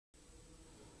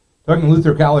Talking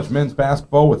Luther College men's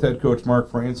basketball with head coach Mark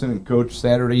Franson and Coach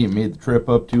Saturday. You made the trip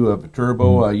up to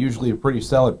Viterbo. Usually a pretty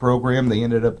solid program. They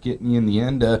ended up getting you in the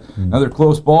end. Another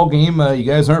close ball game. You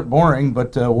guys aren't boring,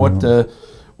 but what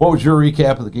was your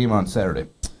recap of the game on Saturday?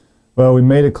 Well, we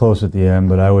made it close at the end,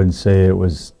 but I wouldn't say it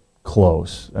was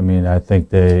close. I mean, I think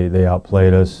they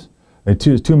outplayed us.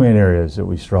 Two main areas that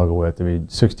we struggle with. I mean,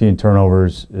 16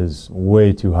 turnovers is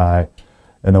way too high,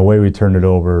 and the way we turned it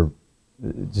over,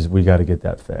 we got to get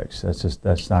that fixed.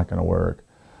 That's not going to work.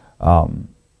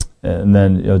 And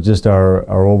then just our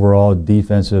overall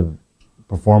defensive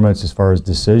performance as far as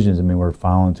decisions. I mean, we're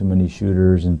fouling too many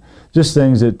shooters and just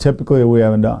things that typically we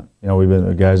haven't done.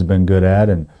 The guys have been good at,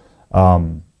 and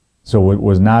so it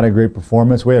was not a great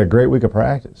performance. We had a great week of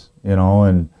practice,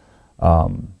 but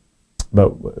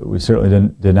we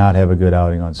certainly did not have a good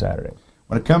outing on Saturday.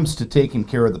 When it comes to taking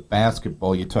care of the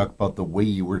basketball, you talk about the way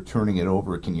you were turning it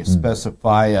over. Can you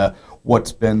specify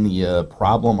what's been the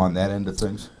problem on that end of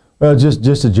things? Well, just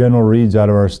the general reads out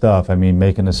of our stuff. I mean,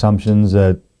 making assumptions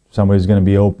that somebody's going to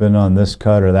be open on this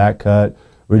cut or that cut.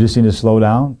 We just need to slow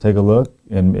down, take a look,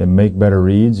 and make better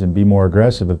reads and be more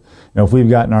aggressive. If we've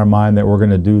got in our mind that we're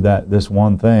going to do this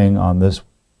one thing on this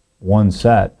one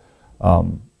set, we're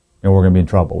going to be in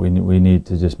trouble. We need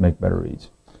to just make better reads.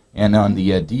 And on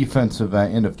the defensive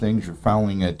end of things, you're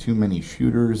fouling too many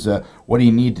shooters. What do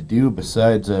you need to do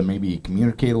besides maybe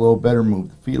communicate a little better, move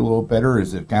the feet a little better? Or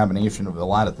is it a combination of a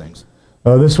lot of things?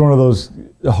 This is one of those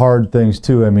hard things,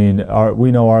 too. I mean,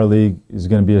 we know our league is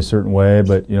going to be a certain way,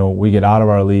 but, we get out of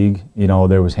our league,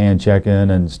 there was hand checking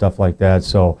and stuff like that.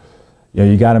 So,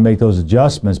 you got to make those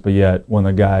adjustments, but yet when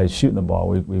the guy's shooting the ball,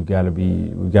 we've got to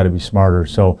be smarter.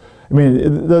 So, I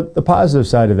mean, the positive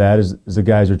side of that is the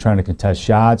guys are trying to contest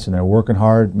shots and they're working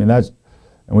hard. I mean, and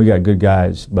we got good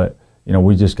guys, but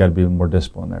we just got to be more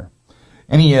disciplined there.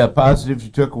 Any positives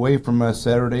you took away from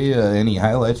Saturday? Any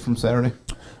highlights from Saturday?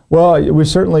 Well, we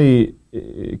certainly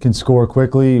can score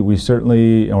quickly. We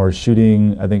certainly are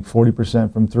shooting, I think,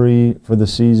 40% from three for the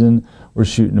season. We're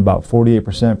shooting about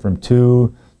 48% from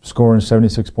two, scoring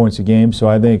 76 points a game. So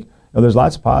I think there's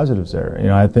lots of positives there.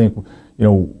 I think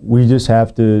we just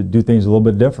have to do things a little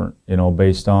bit different.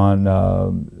 Based on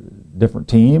different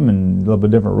team and a little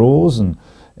bit different rules, and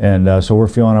so we're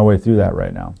feeling our way through that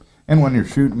right now. And when you're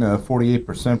shooting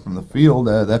 48% from the field,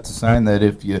 that's a sign that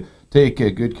if you take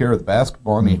good care of the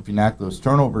basketball, and if you knock those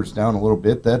turnovers down a little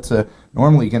bit, that's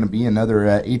normally going to be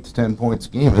another 8 to 10 points a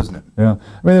game, isn't it? Yeah.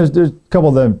 I mean, there's a couple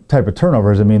of the type of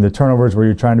turnovers. I mean, the turnovers where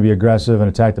you're trying to be aggressive and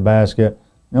attack the basket,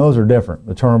 those are different.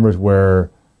 The turnovers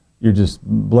where you're just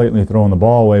blatantly throwing the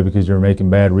ball away because you're making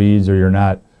bad reads or you're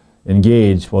not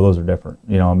engaged, well, those are different.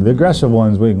 The aggressive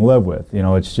ones we can live with.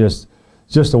 It's just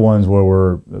the ones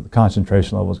where the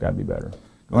concentration level's got to be better.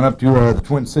 Going up to the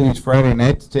Twin Cities Friday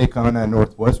night to take on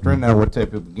Northwestern. What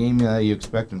type of game you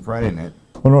expect on Friday night?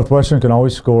 Well, Northwestern can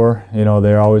always score.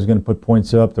 They're always going to put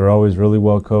points up. They're always really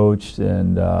well coached,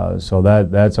 and so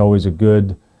that's always a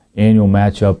good annual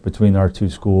matchup between our two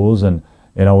schools, and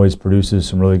it always produces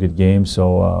some really good games.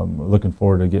 So we're looking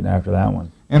forward to getting after that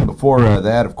one. And before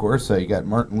that, of course, you got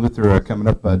Martin Luther coming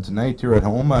up tonight here at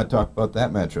home. Talk about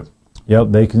that matchup. Yep,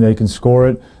 they can score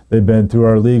it. They've been through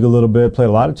our league a little bit, played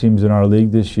a lot of teams in our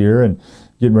league this year, and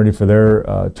getting ready for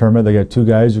their tournament. They got two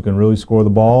guys who can really score the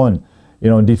ball, and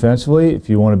defensively, if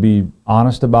you want to be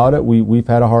honest about it, we've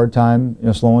had a hard time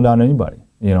slowing down anybody.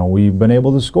 We've been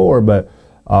able to score, but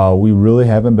we really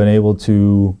haven't been able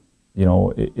to,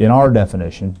 in our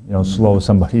definition, slow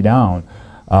somebody down.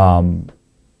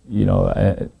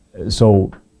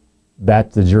 So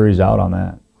that the jury's out on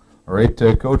that. All right,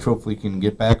 Coach, hopefully you can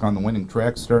get back on the winning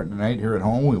track starting tonight here at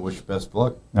home. We wish you best of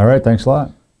luck. All right, thanks a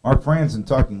lot. Mark Franson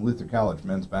talking Luther College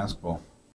men's basketball.